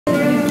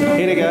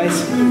there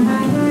guys,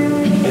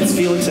 it's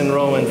Felix and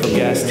Rowan from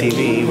Gas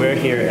TV. We're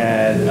here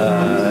at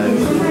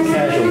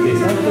Casual Gigs.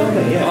 Might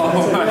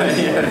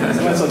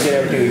as well get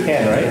everything we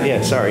can, right?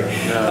 Yeah, sorry.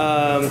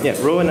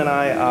 Rowan and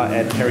I are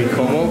at Perry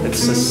Como.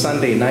 It's a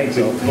Sunday night,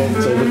 so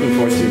looking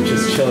forward to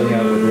just chilling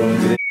out with Rowan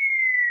today.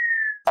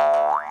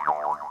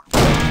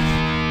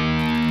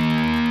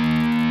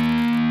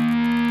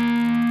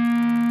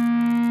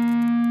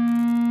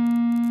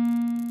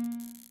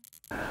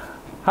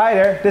 Hi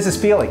there, this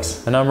is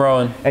Felix. And I'm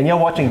Rowan. And you're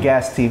watching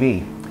Gas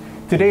TV.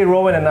 Today,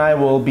 Rowan and I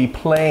will be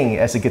playing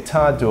as a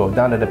guitar duo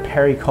down at the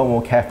Perry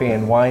Como Cafe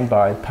and Wine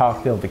Bar in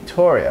Parkville,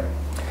 Victoria.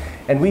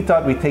 And we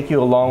thought we'd take you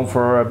along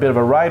for a bit of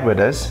a ride with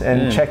us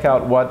and check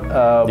out what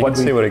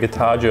see what a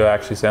guitar duo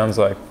actually sounds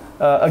like.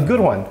 A good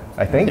one,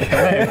 I think.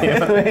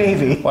 Yeah,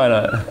 maybe. Why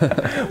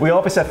not? We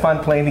always have fun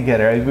playing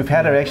together. We've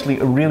had actually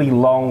a really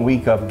long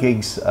week of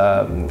gigs,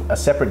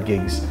 separate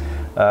gigs.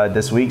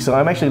 This week, so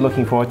I'm actually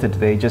looking forward to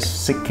today,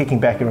 just kicking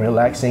back and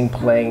relaxing,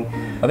 playing.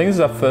 I think this is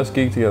our first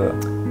gig together.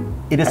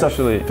 It is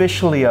actually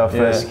officially our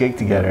first gig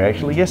together,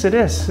 actually. Yes, it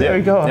is. There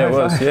we go. Yeah, it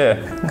was, yeah.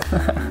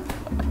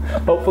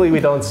 Hopefully we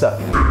don't suck.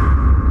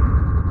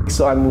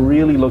 So I'm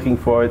really looking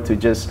forward to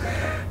just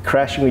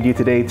crashing with you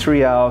today,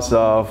 3 hours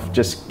of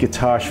just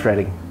guitar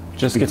shredding.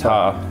 Just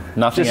guitar,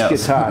 nothing else.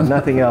 Just guitar,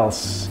 nothing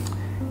else.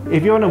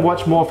 If you want to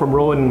watch more from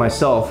Rowan and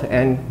myself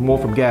and more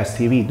from Gas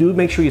TV, do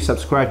make sure you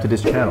subscribe to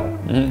this channel.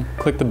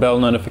 Click the bell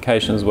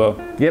notification as well.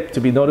 Yep,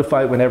 to be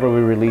notified whenever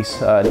we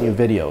release new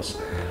videos.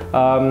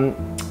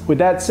 With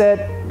that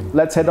said,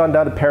 let's head on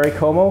down to Perry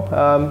Como.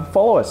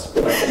 Follow us.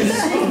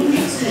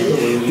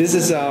 This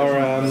is our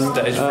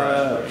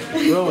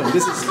Rowan.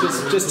 This is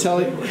just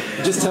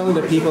telling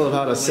the people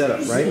about our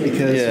setup, right?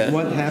 Because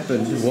what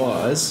happened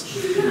was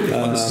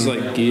this is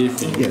like gear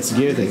thing. Yeah, it's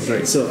gear things,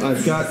 right? So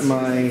I've got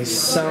my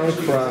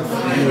Soundcraft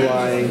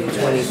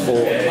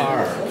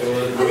UI24R,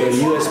 a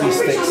USB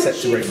stick set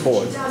to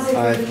record.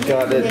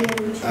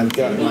 I've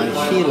got my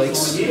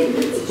Helix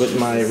with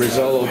my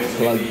Rizzolo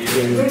plugged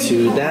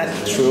into that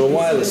through a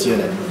wireless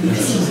unit.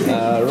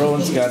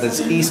 Rowan's got his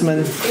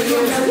Eastman.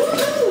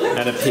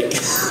 And a pick.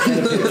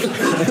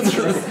 That's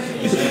right.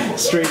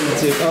 Straight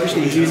into,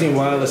 actually he's using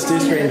wireless too,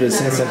 straight into the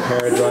Sense and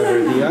Para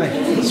Driver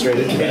DI. Straight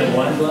into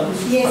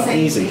it.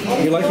 Easy.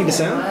 You liking the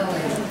sound?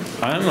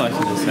 I am liking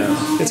the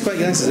sound. It's quite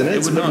nice, isn't it?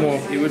 It would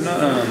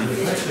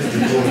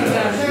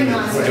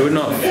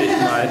not fit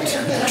my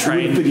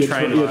train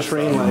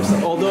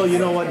lifestyle. Although you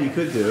know what you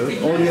could do?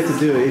 All you have to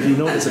do, if you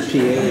notice a PA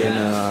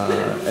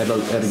at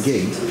a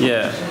gig,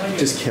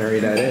 just carry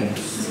that in.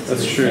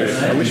 That's true.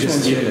 I wish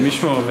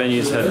more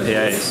venues had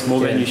PAs.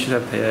 More venues should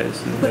have PAs.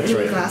 That's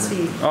right.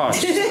 Oh,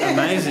 it's just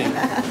amazing.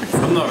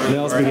 I'm not really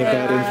Nell's being a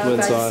bad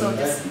influence on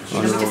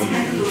Rowan.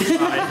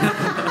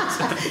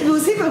 We'll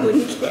see if I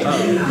wouldn't care.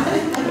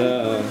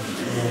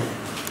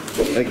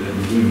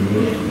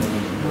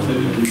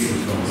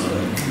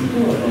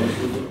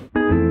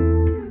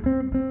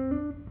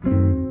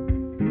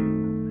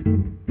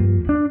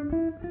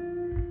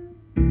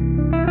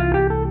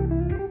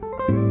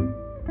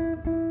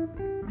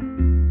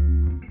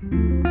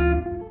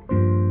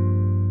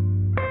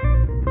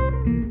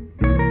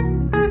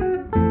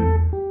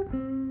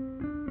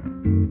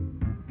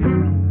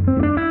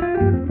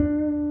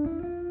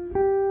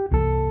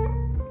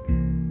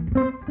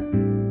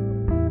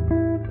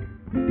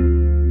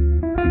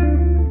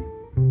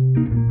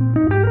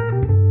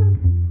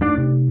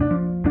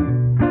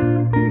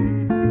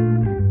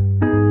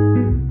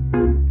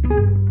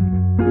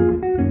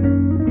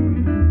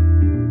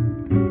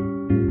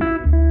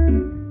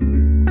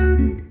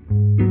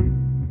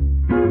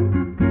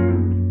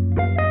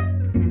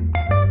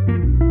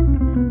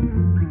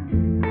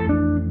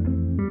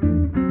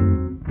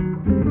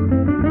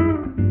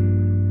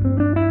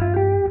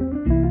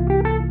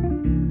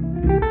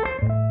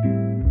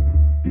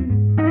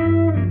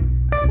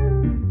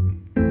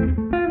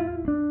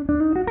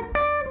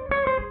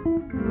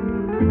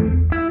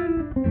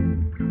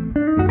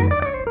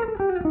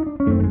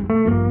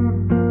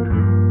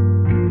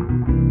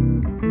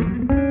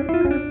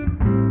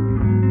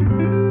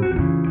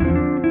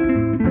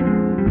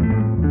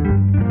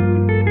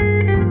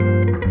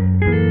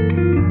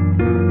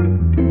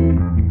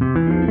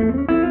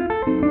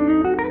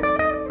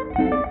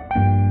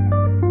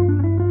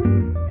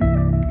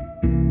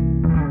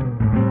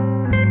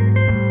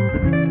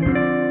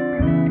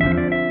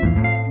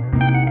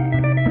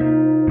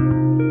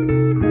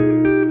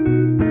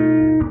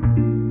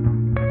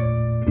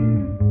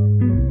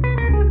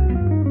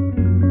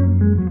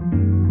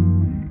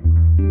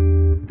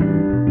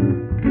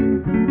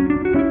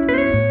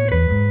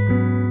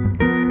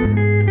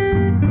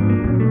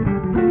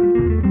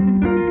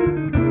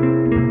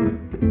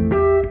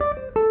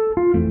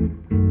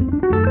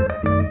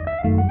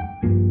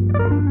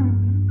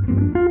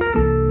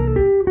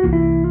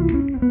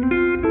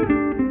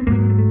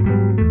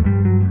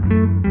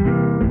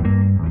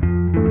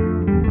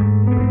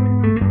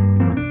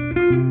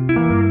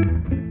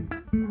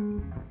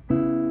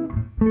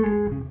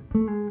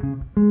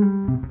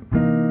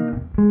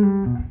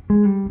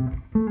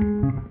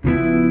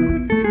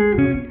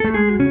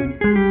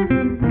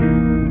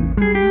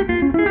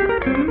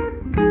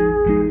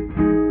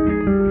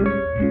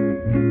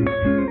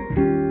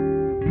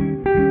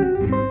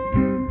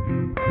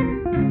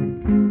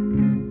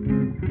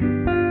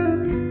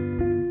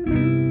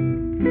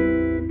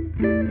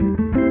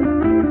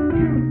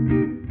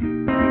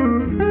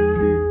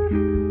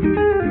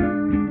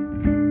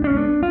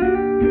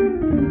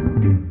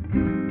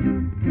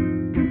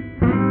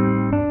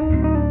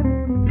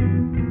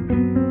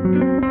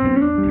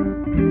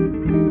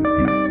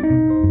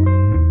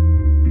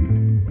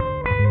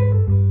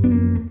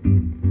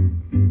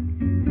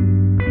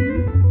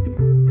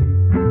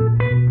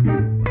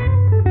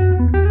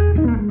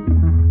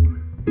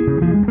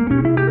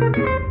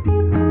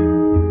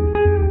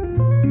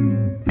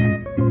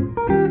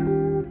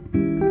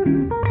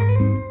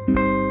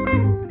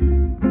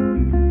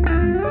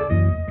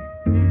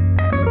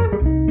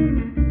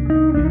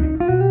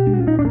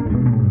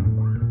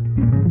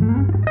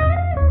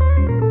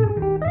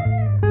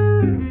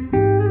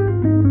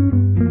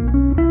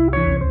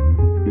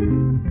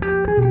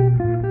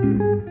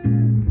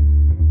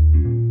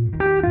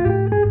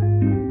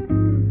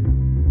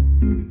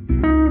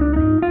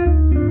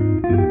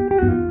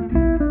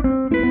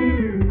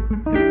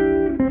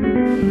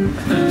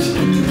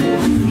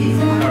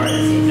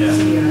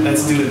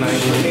 Let's do it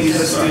nice. Maybe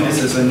let's do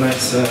this as a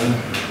nice,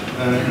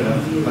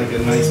 like a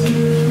nice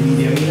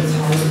medium.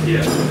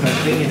 Yeah.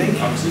 Thing, you think?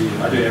 I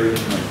do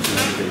everything.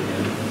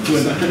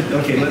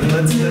 Okay,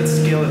 let's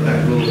scale it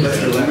back. Let's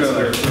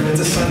relax.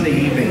 It's a Sunday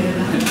evening. We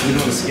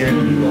don't want to scare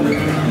people.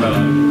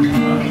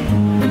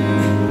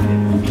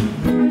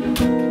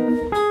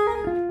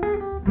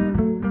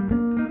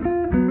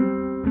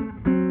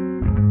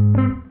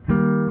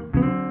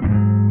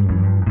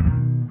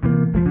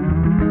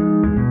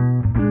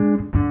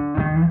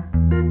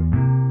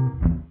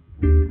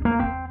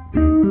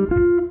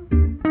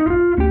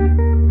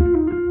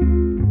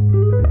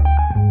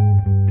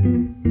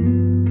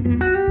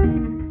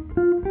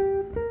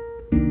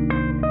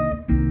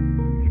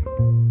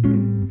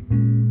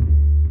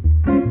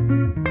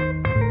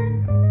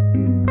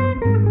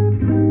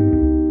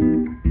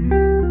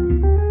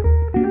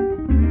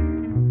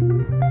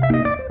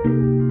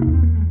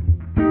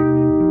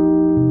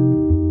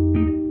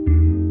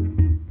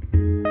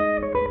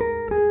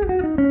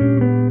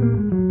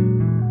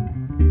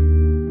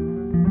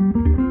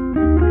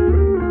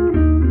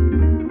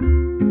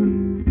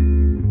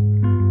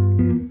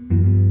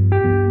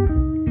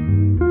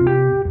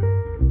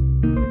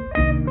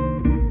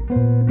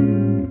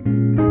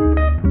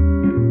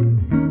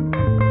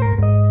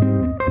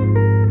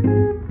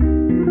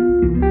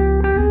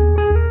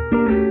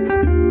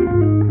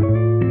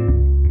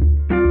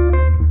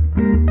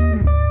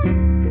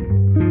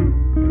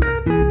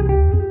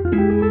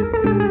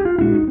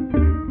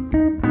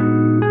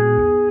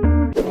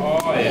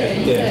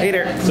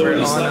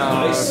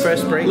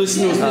 Fresh break.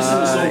 Listeners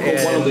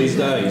will one of these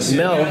days.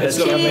 Mel has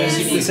come in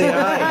to say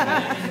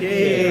hi.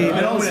 Yay,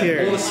 Mel's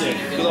here.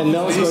 And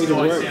Mel's going to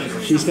work.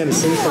 She's going to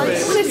sing for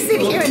us. Let's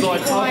sit here and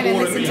drink wine and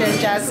listen to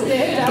jazz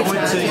guitar.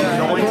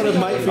 I brought a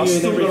mic for you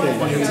and everything.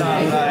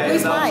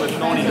 Whose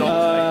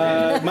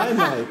mic? My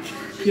mic.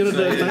 You know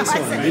the nice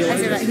one. I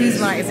said that, whose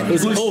mic is it?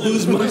 Whose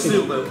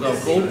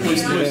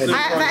mic?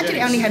 I've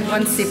actually only had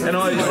one sip. And I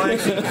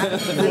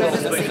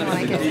doesn't seem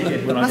like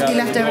it. Must be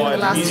left over from the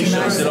last 2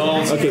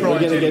 nights. Okay, we're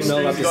going to get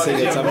Mel up to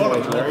sing at some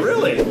point.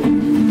 Really?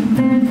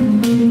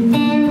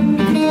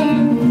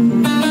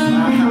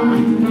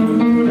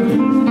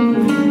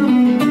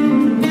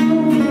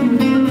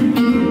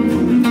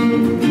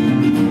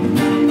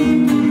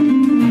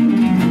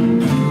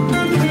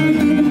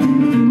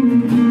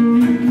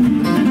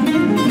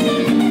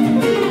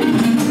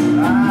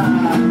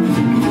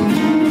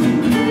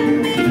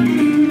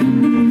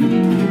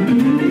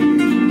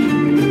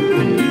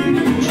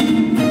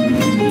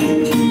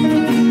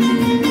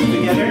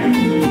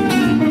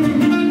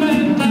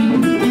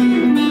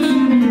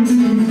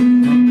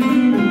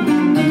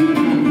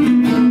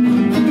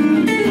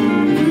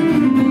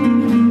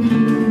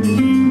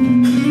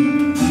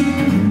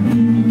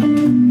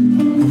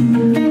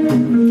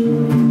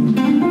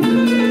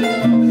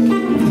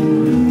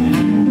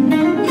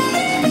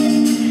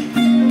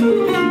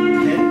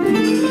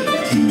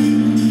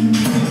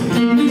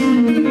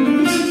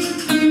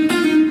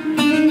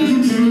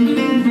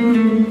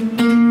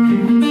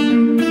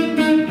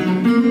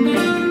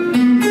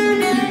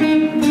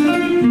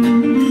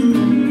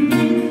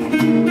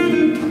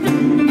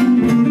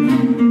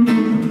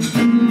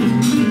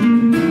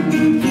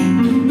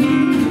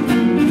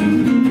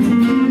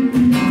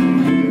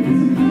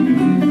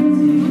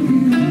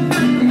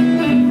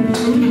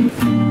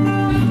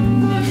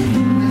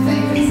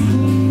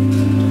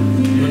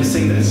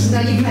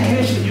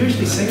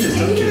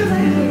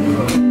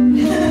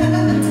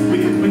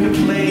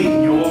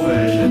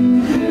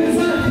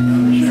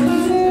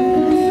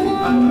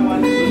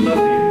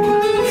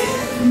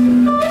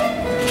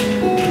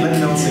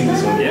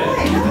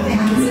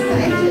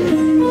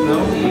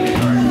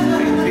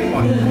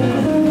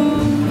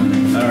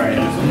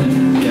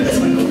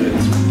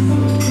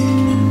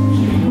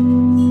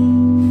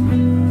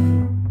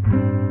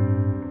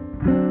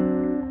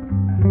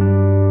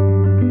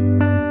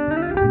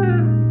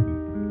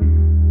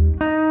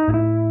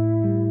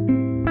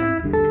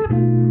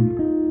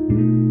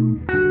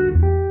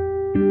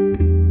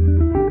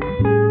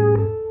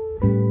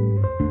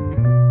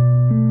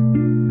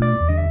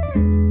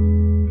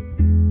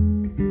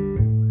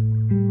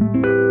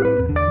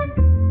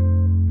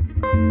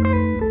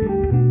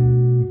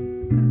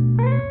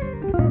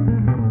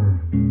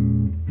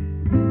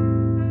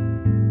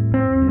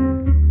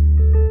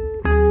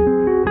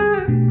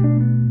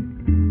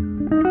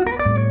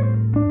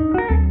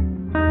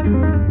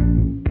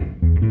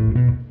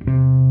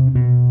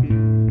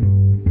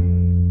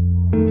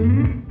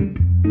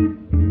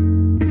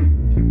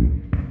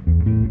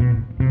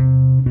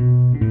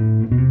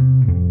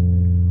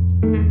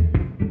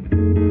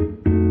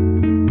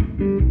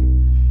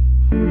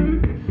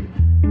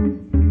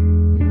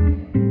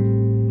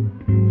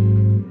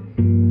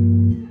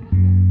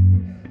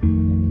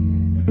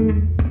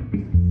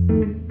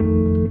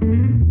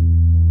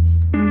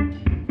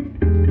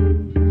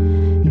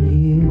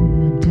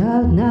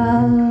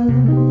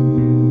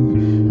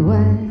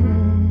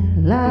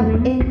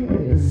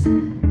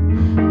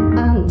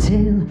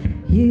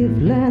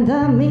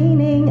 the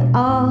meaning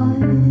of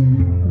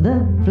the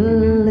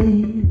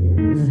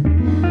bliss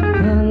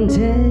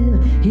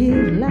until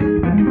you've left.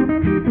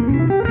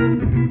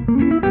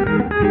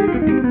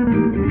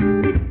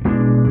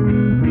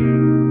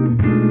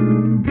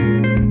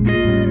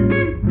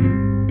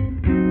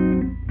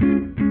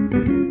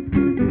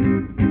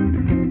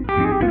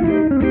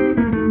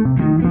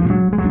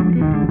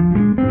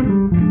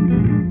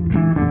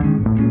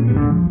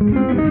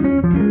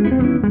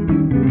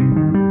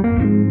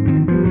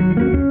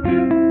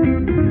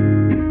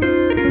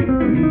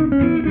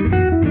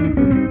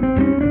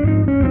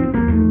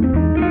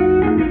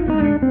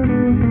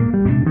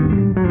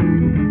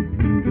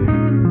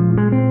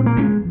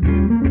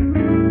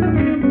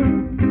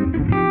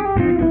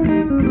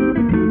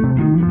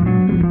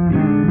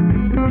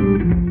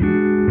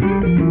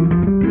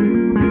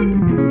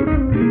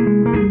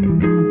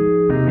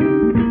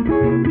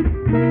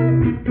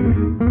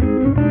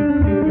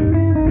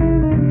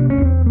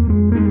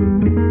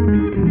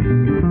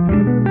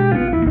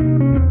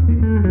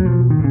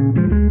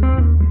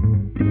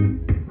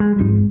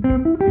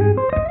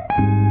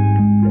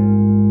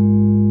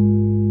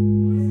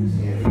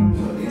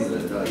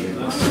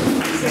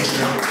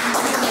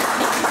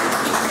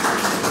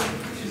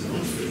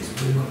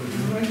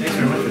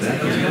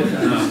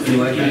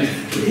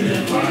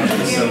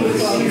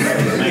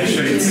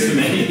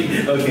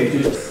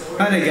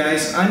 Hi there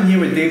guys, I'm here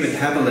with David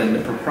Haviland,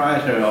 the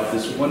proprietor of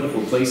this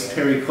wonderful place,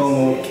 Perry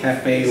Como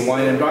Cafe,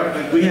 Wine and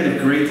Bar. We had a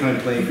great time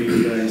playing for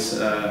you guys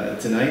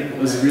tonight. It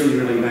was really,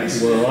 really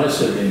nice. Well, I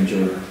certainly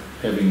enjoyed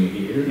having you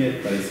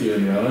here, both you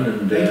and Rowan,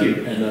 and thank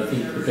you. And I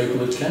think the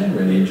people that came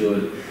really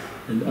enjoyed it.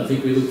 And I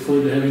think we look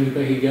forward to having you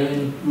back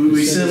again.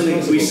 We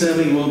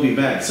certainly will be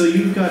back. So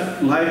you've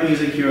got live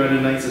music here on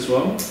the nights as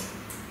well?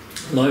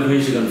 Live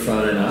music on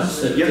Friday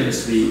nights, that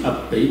tends to be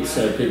upbeat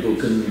so people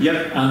can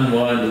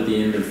unwind at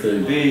the end of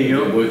the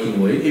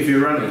working week. If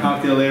you're around the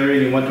Parkdale area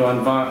and you want to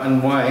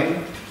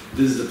unwind,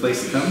 this is the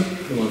place to come.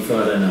 Come on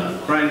Friday night.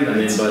 Friday night.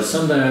 And then by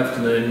Sunday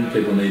afternoon,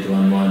 people need to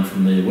unwind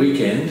from their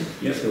weekend,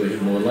 so we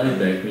have more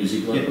laid-back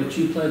music like what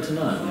you played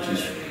tonight, which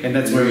is... And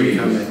that's where we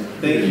come in.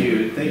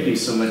 Thank you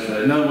so much for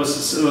that. No, it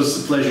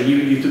was a pleasure.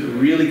 You took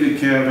really good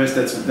care of us.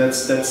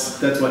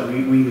 That's what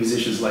we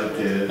musicians like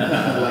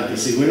to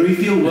see. When we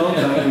feel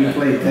welcome, we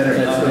play better.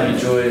 That's where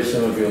enjoy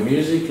some of your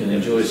music and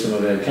enjoy some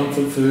of our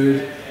comfort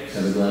food.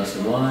 Have a glass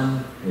of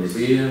wine or a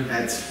beer.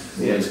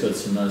 We always got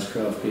some nice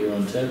craft beer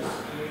on tap.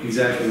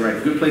 Exactly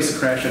right. Good place to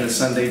crash on a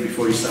Sunday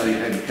before you start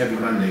heavy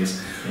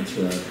Mondays. That's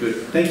right. Good.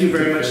 Thank you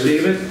very much,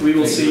 David. We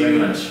will see you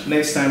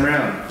next time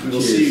around. We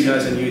will see you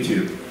guys on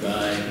YouTube.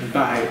 Bye.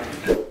 Bye.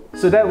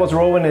 So that was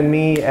Rowan and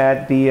me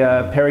at the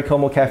Perry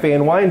Como Cafe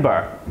and Wine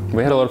Bar.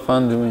 We had a lot of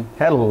fun, didn't we?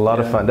 Had a lot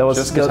of fun. That was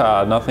just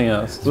guitar, nothing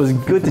else. It was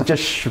good to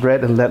just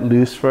shred and let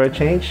loose for a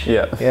change.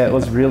 Yeah, it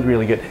was really,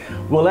 really good.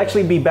 We'll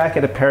actually be back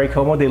at the Perry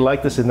Como. They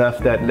liked us enough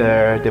that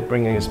they're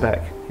bringing us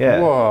back. Yeah.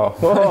 Whoa,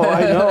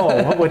 I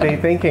know. What were they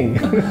thinking?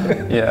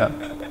 Yeah.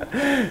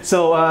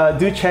 So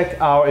do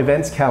check our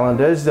events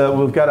calendars.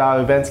 We've got our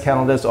events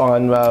calendars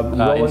on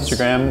Rowan's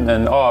Instagram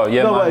and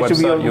my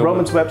website.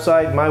 Rowan's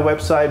website, my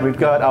website. We've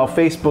got our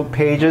Facebook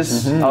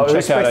pages, our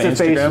respective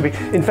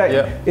Facebook. In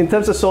fact, in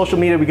terms of social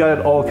media, we got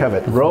it all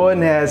covered.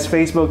 Rowan has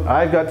Facebook.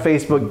 I've got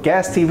Facebook.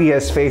 Gas TV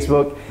has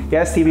Facebook.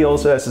 Gas TV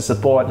also has a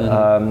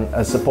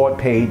support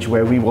page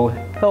where we will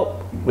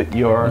help with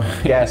your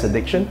gas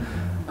addiction.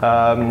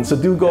 So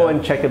do go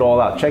and check it all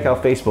out. Check our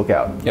Facebook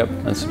out. Yep,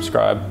 and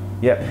subscribe.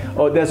 Yeah.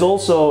 Oh, there's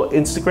also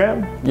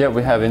Instagram. Yeah,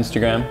 we have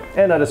Instagram.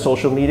 And other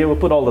social media. We'll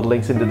put all the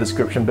links in the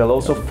description below.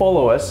 So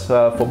follow us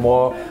for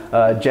more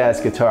jazz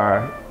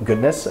guitar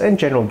goodness and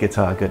general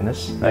guitar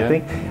goodness, I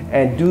think.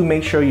 And do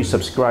make sure you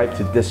subscribe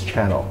to this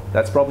channel.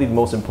 That's probably the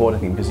most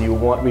important thing because we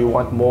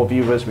want more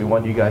viewers. We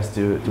want you guys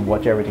to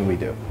watch everything we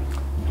do.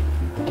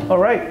 All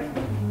right.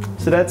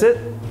 So that's it.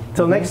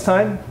 Till next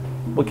time,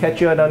 we'll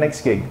catch you at our next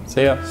gig.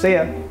 See ya. See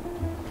ya.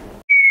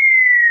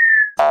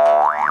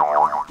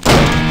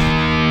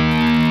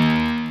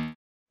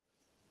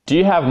 Do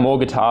you have more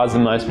guitars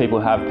than most people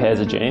have pairs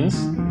of jeans?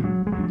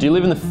 Do you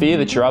live in the fear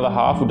that your other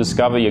half will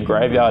discover your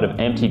graveyard of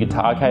empty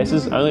guitar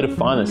cases only to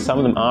find that some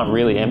of them aren't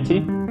really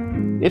empty?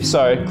 If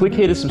so, click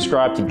here to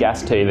subscribe to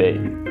Gas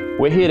TV.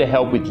 We're here to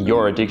help with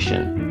your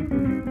addiction.